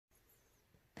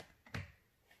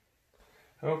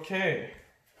Okay,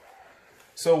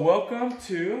 so welcome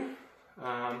to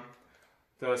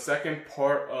the second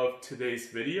part of today's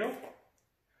video.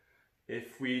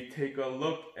 If we take a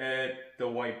look at the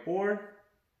whiteboard,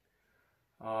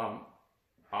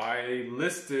 I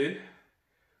listed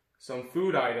some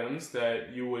food items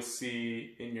that you would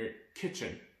see in your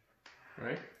kitchen,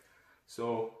 right?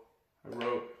 So I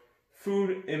wrote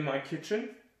food in my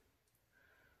kitchen.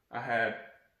 There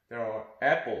are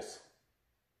apples,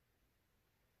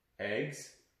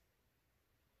 eggs,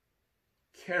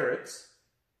 carrots,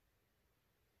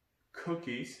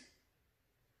 cookies,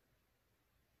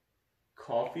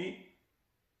 coffee,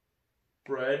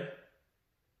 bread,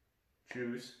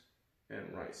 juice,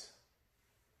 and rice.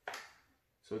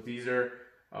 So these are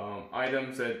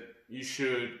items that you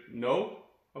should know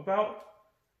about.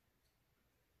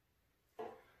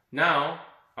 Now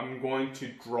I'm going to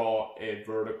draw a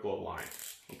vertical line,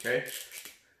 okay?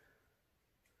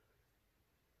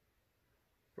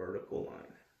 Vertical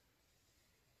line.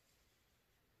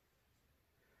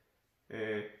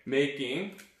 And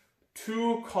making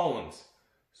two columns.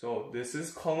 So this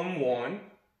is column 1,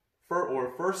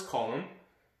 or first column.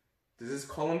 This is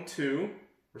column 2,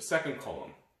 or second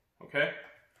column, okay?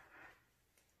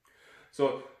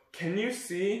 So can you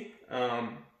see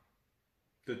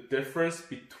the difference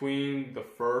between the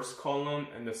first column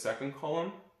and the second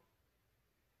column?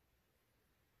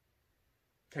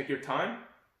 Take your time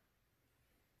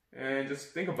and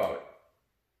just think about it.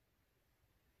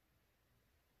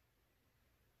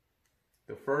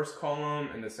 The first column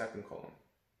and the second column.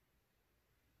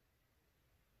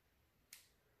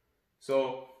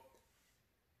 So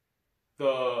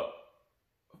the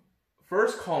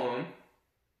first column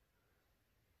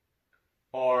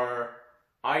are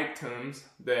items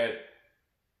that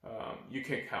you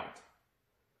can count.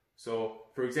 So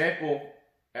for example,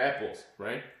 apples,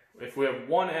 right? If we have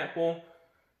one apple,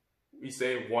 we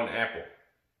say one apple.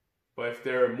 But if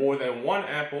there are more than one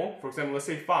apple, for example, let's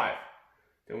say 5,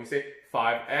 then we say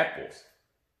 5 apples.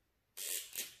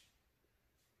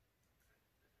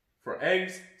 For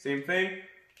eggs, same thing.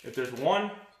 If there's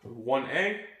one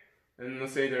egg, and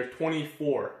let's say there are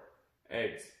 24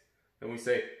 eggs, then we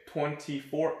say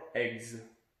 24 eggs.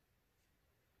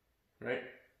 Right?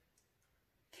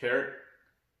 Carrot,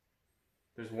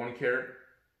 there's one carrot,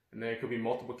 and then it could be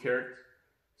multiple carrots,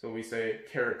 so we say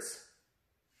carrots.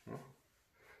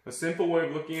 A simple way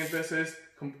of looking at this is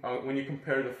when you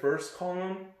compare the first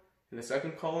column and the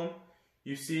second column,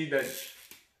 you see that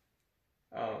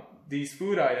these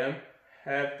food items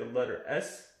have the letter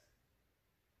S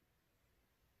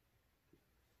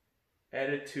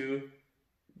added to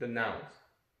the nouns.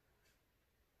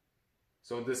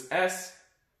 So this S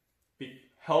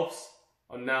helps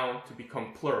a noun to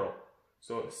become plural.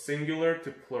 So singular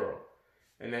to plural.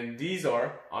 And then these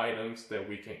are items that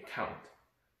we can count.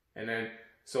 And then,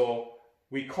 so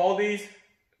we call these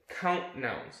count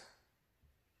nouns.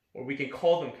 Or we can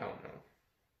call them count nouns.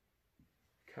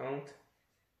 Count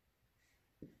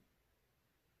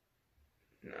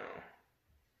noun.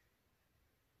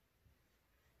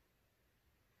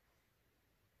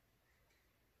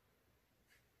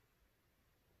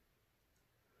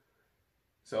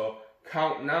 So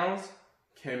count nouns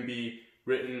can be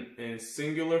written in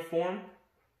singular form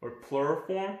or plural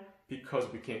form because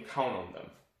we can count on them.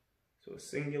 So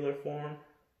singular form.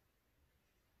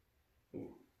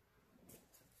 Ooh.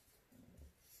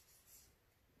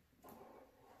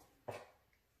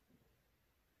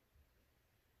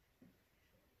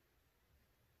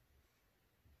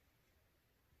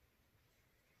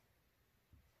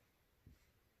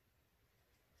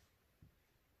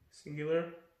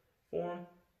 Singular form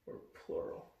or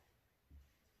plural.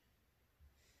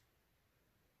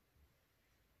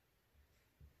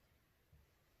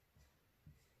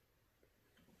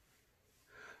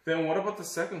 Then what about the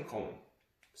second column?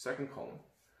 Second column.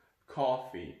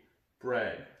 Coffee,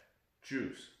 bread,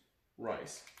 juice,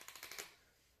 rice.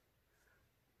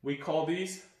 We call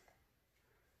these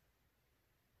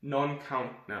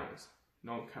non-count nouns.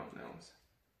 Non-count nouns.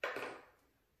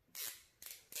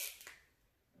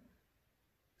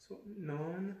 So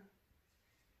non-count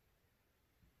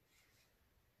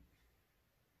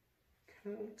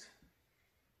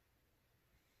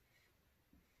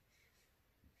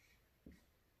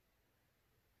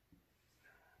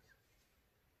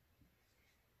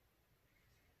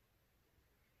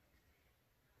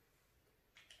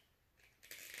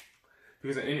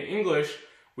because in English,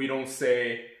 we don't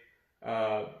say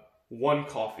one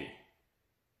coffee.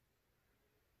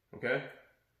 Okay?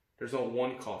 There's no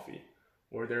one coffee.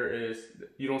 Or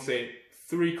you don't say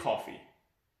 3 coffee.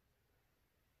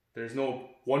 There's no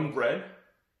one bread.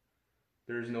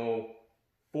 There's no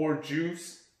 4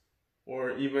 juice,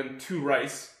 or even 2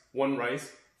 rice, 1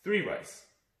 rice, 3 rice.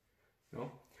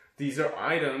 No? These are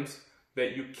items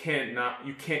that you can't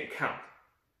count.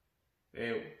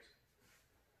 Anyways.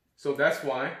 So that's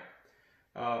why,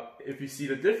 if you see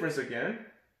the difference again,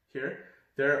 here,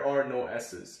 there are no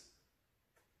S's,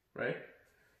 right?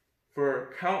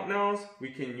 For count nouns,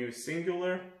 we can use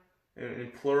singular and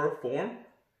in plural form,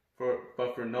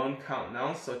 but for non-count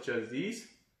nouns such as these,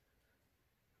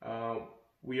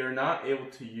 we are not able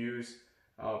to use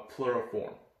plural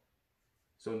form.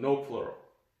 So no plural.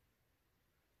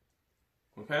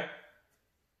 Okay?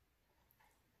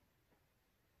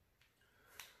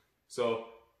 So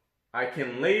I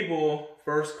can label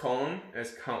first column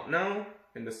as count noun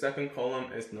and the second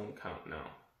column as non-count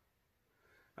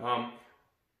noun.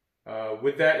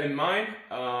 With that in mind,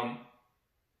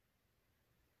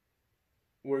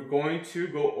 we're going to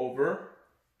go over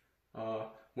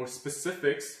more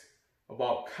specifics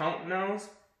about count nouns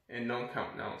and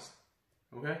non-count nouns.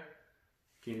 Okay?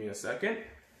 Give me a second.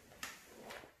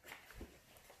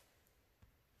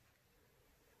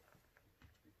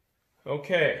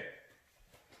 Okay.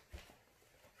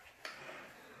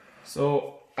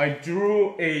 So I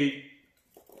drew a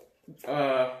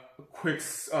quick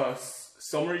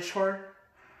summary chart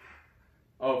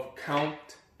of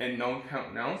count and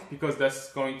non-count nouns because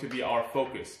that's going to be our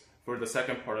focus for the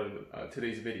second part of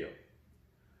today's video.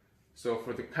 So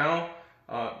for the count,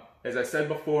 as I said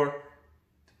before,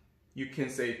 you can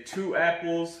say 2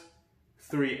 apples,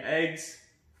 3 eggs,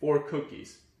 4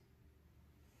 cookies.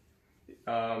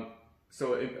 And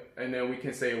then we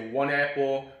can say 1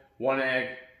 apple, 1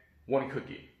 egg, 1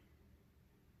 cookie.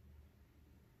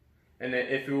 And then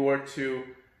if we were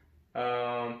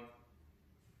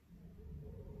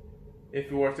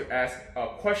to ask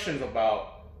questions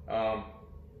about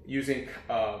using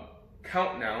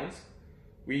count nouns,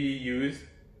 we use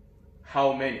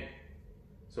how many.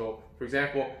 So for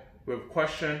example, we have a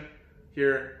question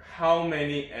here, how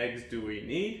many eggs do we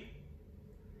need?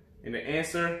 And the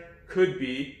answer could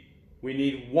be, we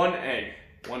need 1 egg,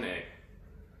 1 egg.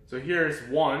 So here is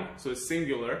 1, so it's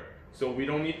singular, so we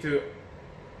don't need to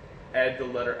add the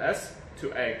letter S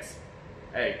to eggs,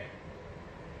 egg.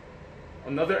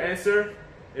 Another answer,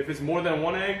 if it's more than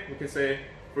 1 egg, we can say,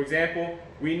 for example,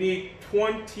 we need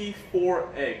 24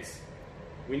 eggs.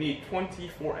 We need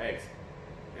 24 eggs.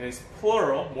 And it's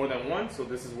plural, more than 1, so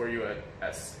this is where you add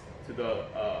S to the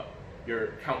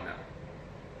your count noun.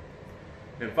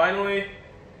 And finally,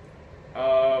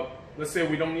 let's say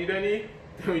we don't need any,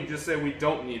 then we just say we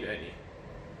don't need any.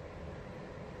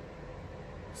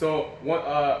 So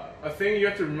a thing you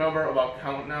have to remember about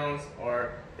count nouns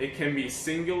are it can be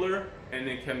singular and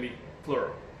it can be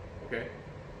plural. Okay?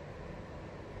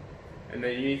 And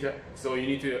then you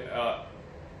need to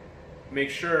make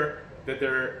sure that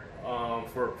they're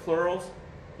for plurals,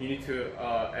 you need to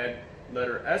add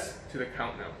letter S to the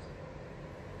count nouns.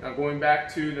 Now going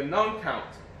back to the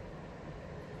non-count.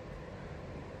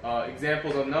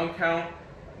 Examples of non-count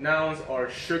nouns are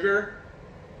sugar,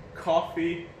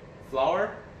 coffee,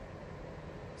 flour.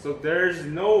 So there's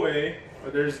no way, or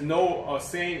there's no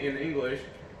saying in English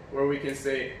where we can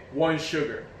say 1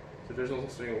 sugar. So there's no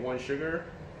such thing as 1 sugar.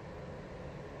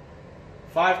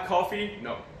 5 coffee?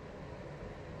 No.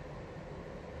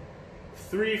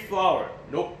 3 flour?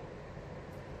 Nope.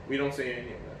 We don't say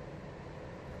any of that.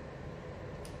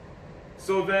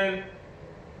 So then,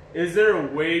 is there a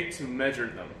way to measure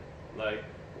them? Like,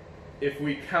 if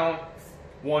we count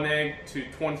 1 egg to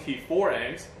 24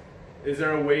 eggs, is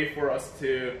there a way for us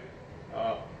to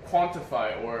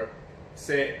quantify or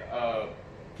say,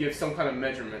 give some kind of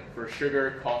measurement for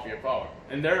sugar, coffee, or flour?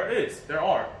 And there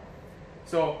are.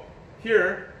 So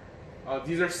here,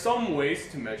 these are some ways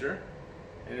to measure,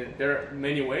 and there are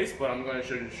many ways, but I'm going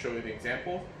to show you the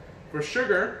example. For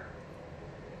sugar,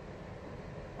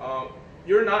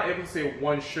 you're not able to say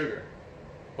 1 sugar,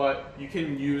 but you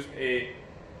can use a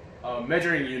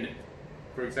measuring unit.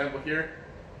 For example here,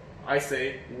 I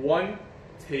say 1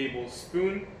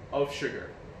 tablespoon of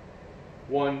sugar.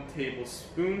 1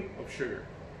 tablespoon of sugar.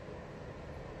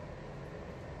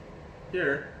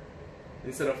 Here,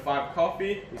 instead of 5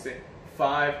 coffee, we say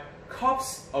 5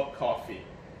 cups of coffee.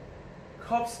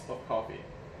 Cups of coffee.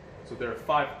 So there are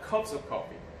 5 cups of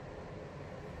coffee.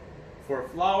 For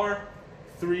flour,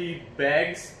 3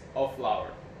 bags of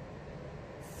flour.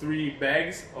 3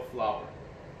 bags of flour.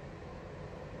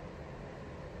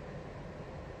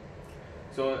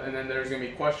 So, and then there's going to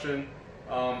be a question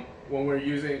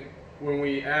when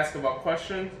we ask about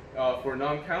questions for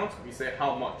non-count, we say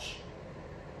how much.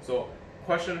 So,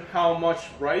 question, how much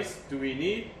rice do we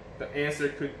need? The answer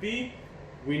could be,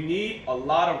 we need a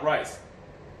lot of rice.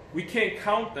 we can't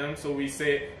count them, so we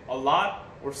say a lot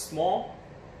or small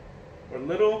or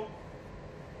little.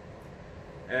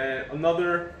 And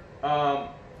another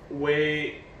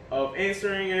way of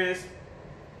answering is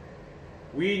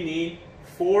we need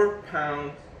 4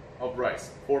 pounds of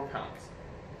rice. 4 pounds.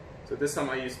 So this time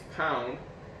I use pound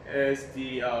as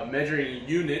the measuring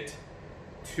unit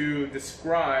to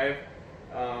describe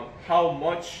how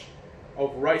much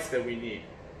of rice that we need.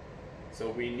 So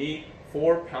we need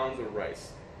 4 pounds of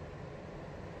rice.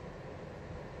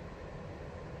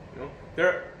 You know,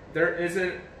 there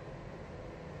isn't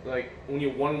like only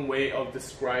one way of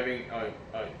describing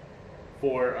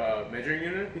for measuring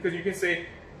unit, because you can say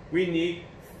we need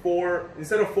 4,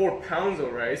 instead of 4 pounds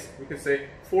of rice, we can say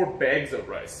 4 bags of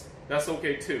rice. That's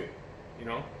okay too, you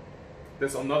know.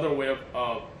 That's another way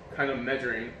of kind of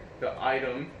measuring the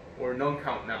item or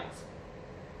non-count nouns.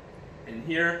 And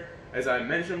here, as I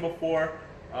mentioned before,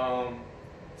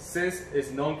 since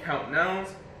it's non-count nouns,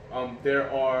 there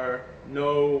are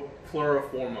no plural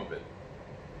form of it.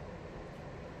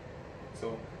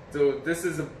 So this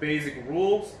is the basic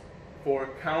rules for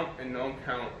count and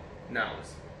non-count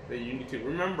nouns that you need to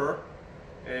remember.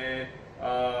 And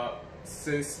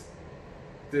since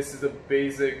this is a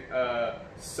basic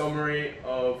summary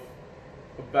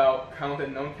about count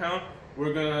and non-count,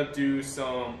 we're gonna do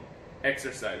some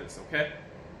exercises, okay?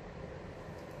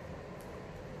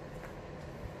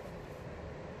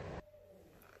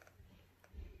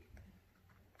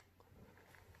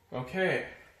 Okay,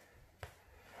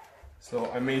 so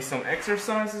I made some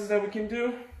exercises that we can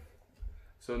do.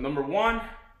 So number 1,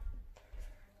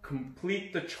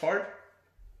 complete the chart.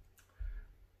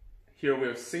 Here we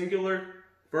have singular.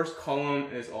 First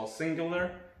column is all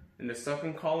singular, and the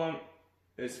second column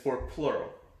is for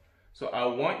plural. So I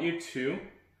want you to,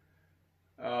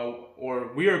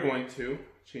 or we are going to,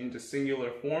 change the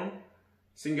singular form,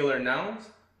 singular nouns,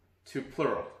 to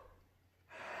plural.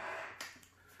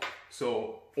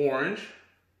 So orange,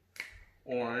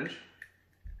 orange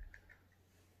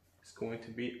is going to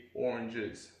be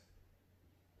oranges.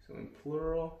 So in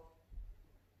plural,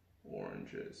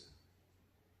 oranges.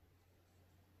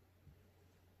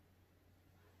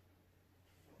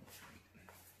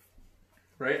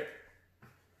 Right?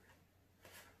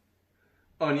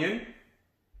 Onion,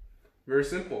 very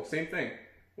simple, same thing.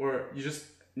 Or you just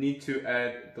need to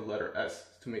add the letter S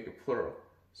to make it plural.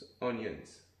 So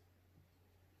onions.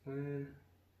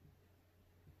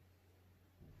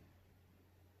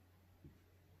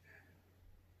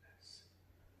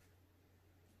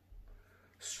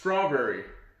 Strawberry,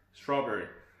 strawberry.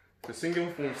 The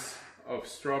singular forms of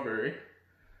strawberry,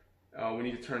 we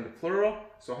need to turn to plural.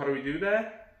 So how do we do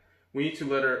that? We need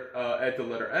to add the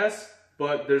letter S,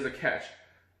 but there's a catch.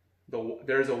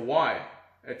 There's a Y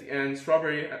at the end.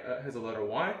 Strawberry has a letter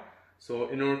Y. So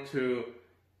in order to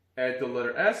add the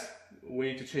letter S, we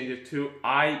need to change it to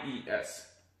IES.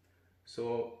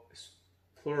 So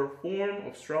plural form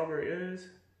of strawberry is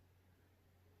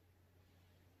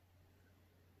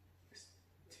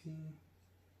ST.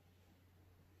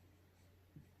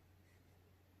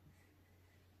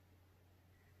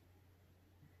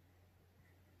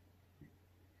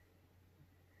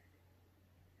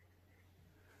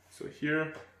 So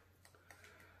here,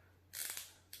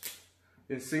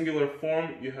 in singular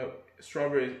form, you have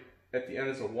strawberry at the end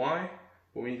is a Y,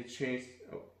 but we need to change,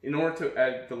 in order to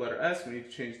add the letter S, we need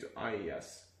to change to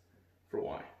IES for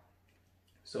Y.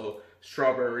 So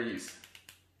strawberries.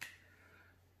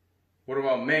 What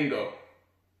about mango?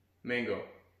 Mango.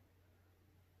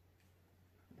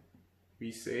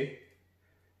 We say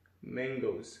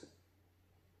mangoes.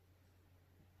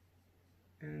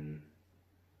 N-G-O-E-S.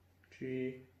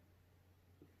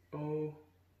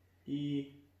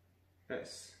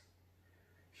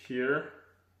 Here,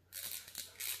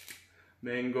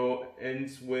 mango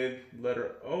ends with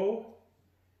letter O.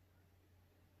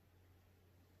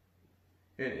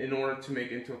 And in order to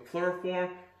make it into a plural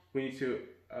form, we need to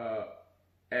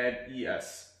add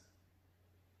ES.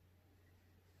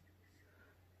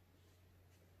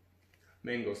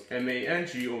 Mangoes,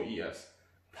 M-A-N-G-O-E-S.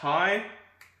 Pie,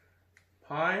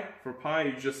 pie, for pie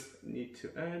you just need to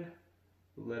add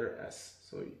the letter S,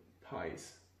 so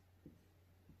pies.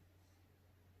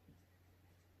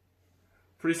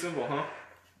 Pretty simple, huh?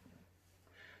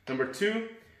 Number 2,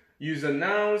 use the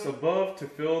nouns above to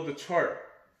fill the chart.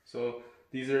 So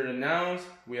these are the nouns.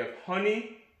 We have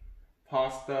honey,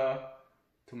 pasta,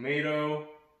 tomato,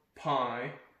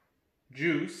 pie,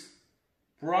 juice,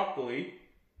 broccoli,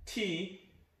 tea,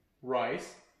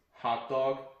 rice, hot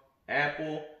dog,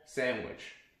 apple,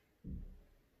 sandwich.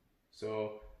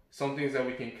 So some things that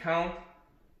we can count.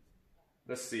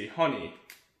 Let's see, honey.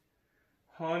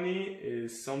 honey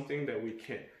is something that we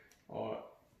can,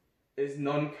 is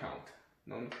non-count.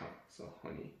 Non-count, so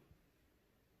honey.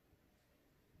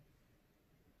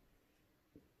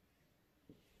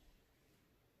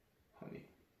 Honey.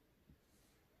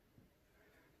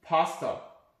 Pasta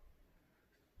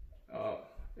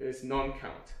is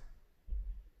non-count.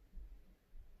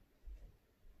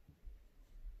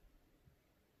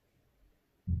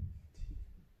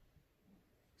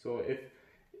 So if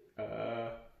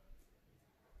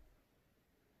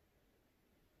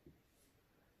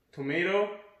tomato,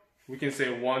 we can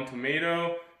say 1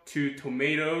 tomato, 2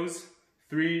 tomatoes,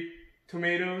 3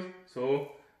 tomatoes.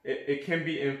 So it can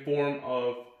be in form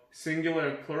of singular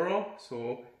and plural.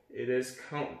 So it is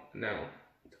count noun,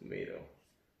 tomato.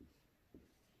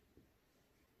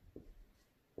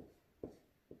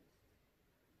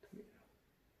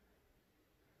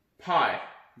 Pie.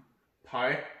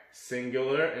 Pie,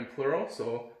 singular and plural,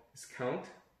 so it's count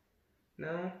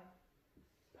noun.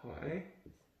 Pie.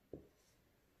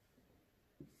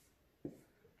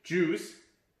 Juice.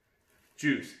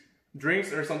 Juice.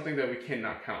 Drinks are something that we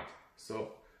cannot count.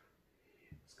 So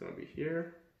it's going to be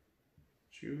here.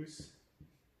 Juice.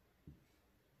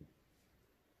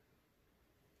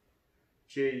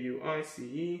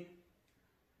 Juice.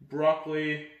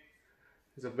 Broccoli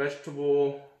is a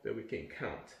vegetable that we can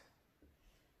count.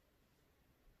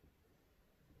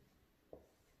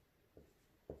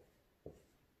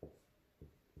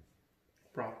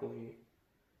 Broccoli.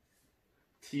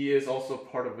 Tea is also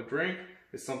part of a drink.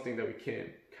 It's something that we can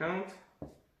count.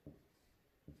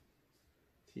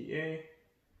 TA.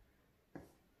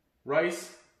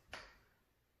 Rice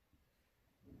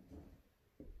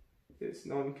is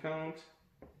non-count.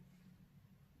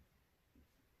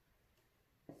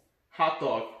 Hot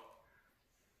dog.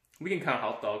 We can count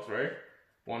hot dogs, right?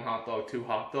 1 hot dog, 2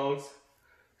 hot dogs.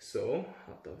 So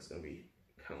hot dog's gonna be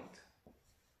count.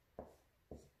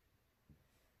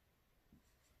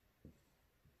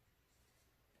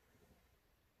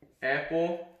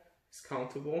 Apple is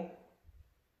countable.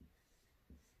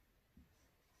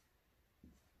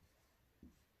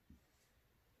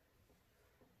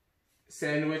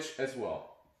 Sandwich as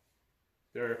well.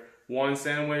 There are 1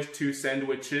 sandwich, 2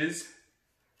 sandwiches.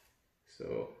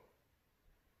 So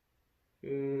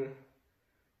I'm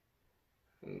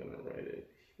gonna write it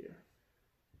here.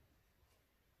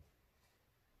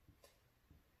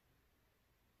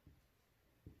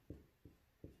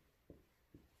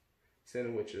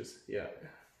 Sandwiches, yeah.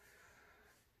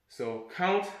 So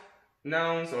count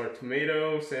nouns are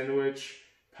tomato, sandwich,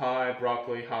 pie,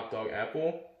 broccoli, hot dog,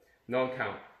 apple.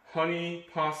 Non-count: honey,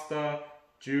 pasta,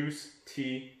 juice,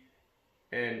 tea,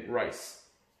 and rice.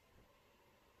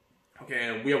 Okay,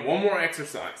 and we have one more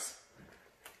exercise.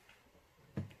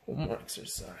 One more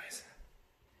exercise.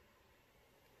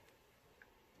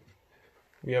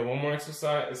 We have one more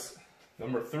exercise,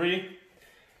 number 3.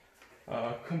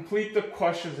 Complete the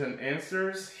questions and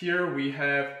answers. Here we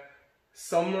have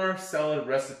summer salad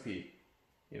recipe.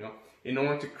 In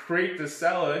order to create the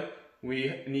salad,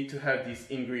 we need to have these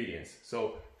ingredients.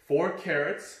 So 4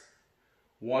 carrots,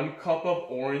 1 cup of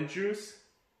orange juice,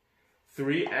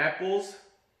 3 apples,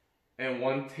 and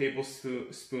 1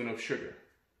 tablespoon of sugar.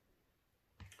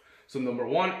 So number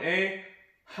 1A,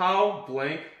 how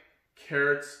blank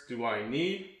carrots do I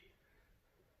need?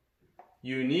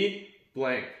 You need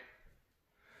blank.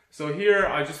 So here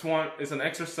I just want, it's an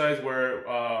exercise where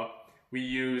we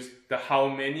use the how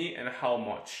many and how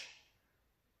much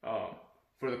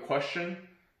for the question.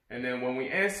 And then when we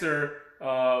answer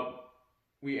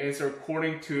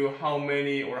according to how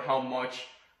many or how much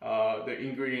the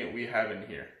ingredient we have in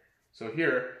here. So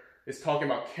here it's talking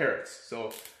about carrots.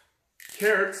 So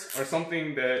carrots are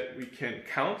something that we can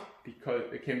count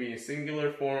because it can be in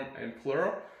singular form and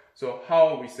plural. So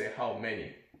how we say how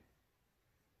many?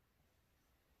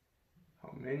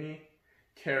 How many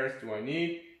carrots do I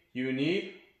need? You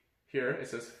need, here it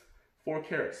says 4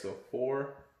 carrots, so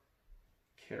 4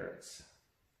 carrots.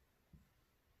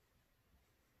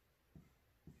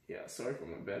 Yeah, sorry for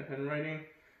my bad handwriting.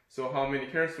 So how many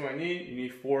carrots do I need? You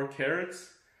need 4 carrots.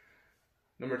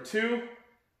 Number 2,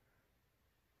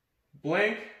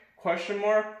 blank, question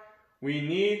mark, we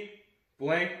need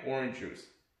blank orange juice.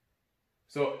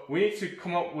 So we need to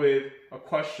come up with a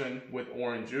question with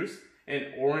orange juice,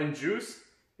 and orange juice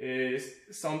is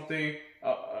something,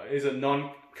 is a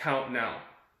non-count noun.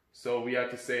 So we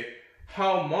have to say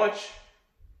how much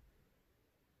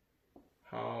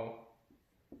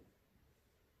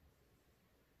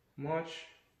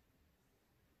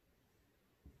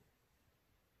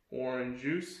orange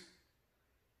juice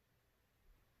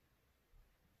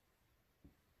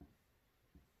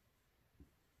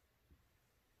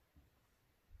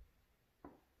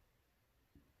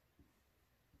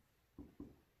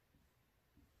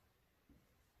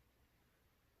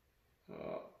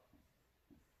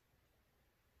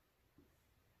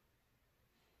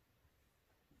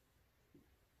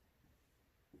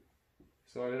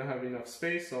So I don't have enough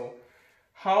space. So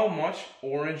how much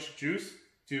orange juice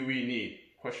do we need?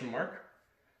 Question mark.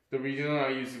 The reason I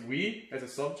use we as a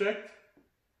subject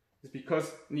is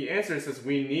because in the answer it says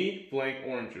we need blank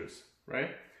orange juice,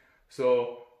 right?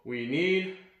 So we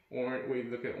need, we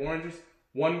look at oranges,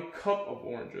 1 cup of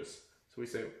oranges. So we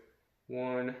say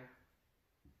 1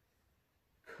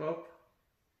 cup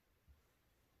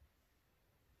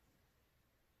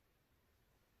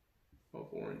of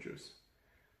orange juice.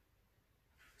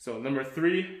 So number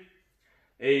 3,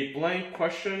 a blank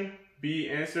question, B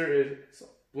answer is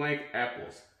blank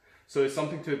apples. So it's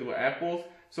something to do with apples.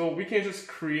 So we can just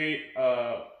create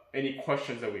any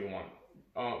questions that we want.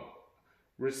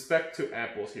 Respect to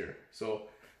apples here. So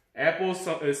apples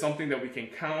is something that we can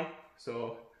count.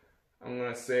 So I'm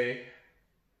gonna say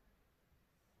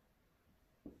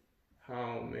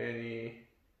how many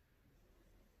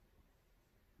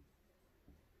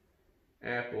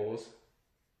apples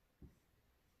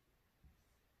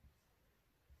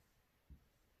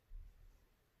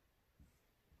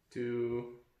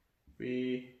do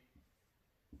we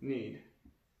need?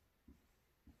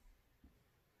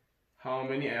 How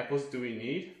many apples do we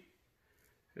need?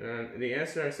 And the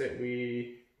answer, I said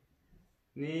we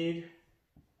need,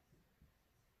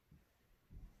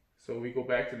 so we go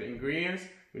back to the ingredients,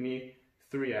 we need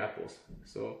 3 apples.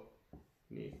 So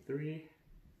we need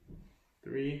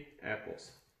 3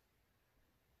 apples.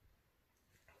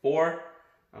 4,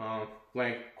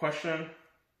 blank question,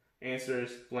 answer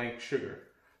is blank sugar.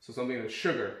 So something that's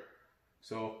sugar.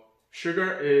 So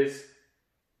sugar is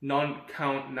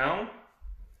non-count noun.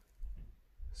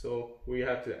 So we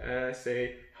have to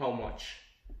say how much.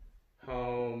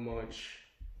 How much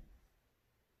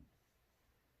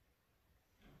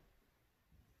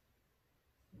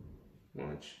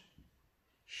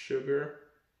sugar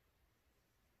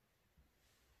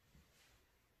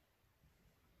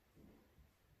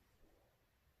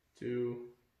do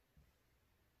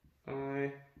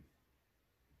I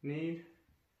need?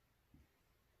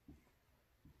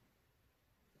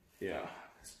 Yeah,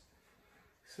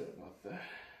 sorry about that.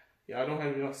 Yeah, I don't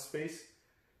have enough space,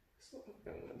 so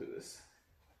I'm gonna do this.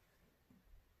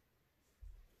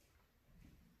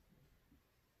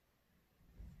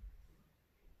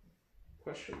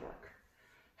 Question mark.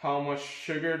 How much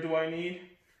sugar do I need?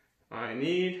 I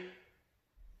need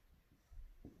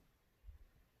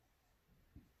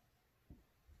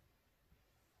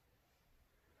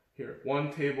here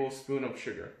 1 tablespoon of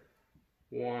sugar.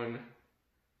 1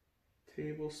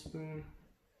 tablespoon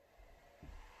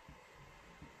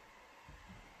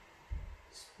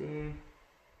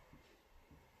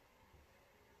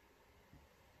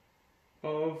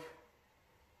of,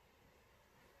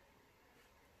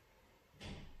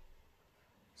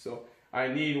 so I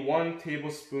need 1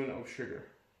 tablespoon of sugar.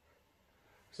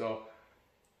 So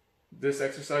this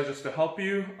exercise just to help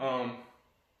you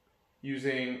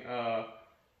using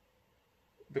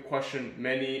the question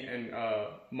many and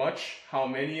much, how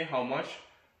many, how much,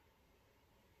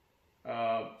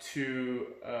 to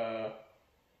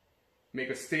make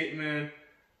a statement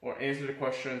or answer the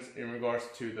questions in regards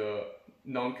to the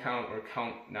non-count or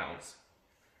count nouns.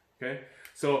 Okay,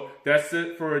 so that's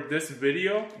it for this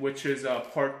video, which is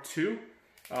part 2.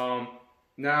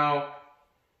 Now,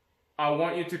 I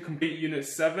want you to complete Unit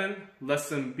 7,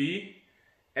 Lesson B,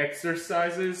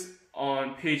 exercises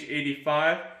on page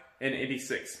 85 and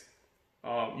 86,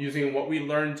 using what we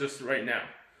learned just right now.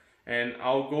 And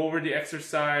I'll go over the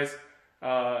exercise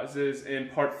in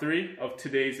part 3 of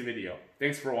today's video.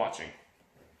 Thanks for watching.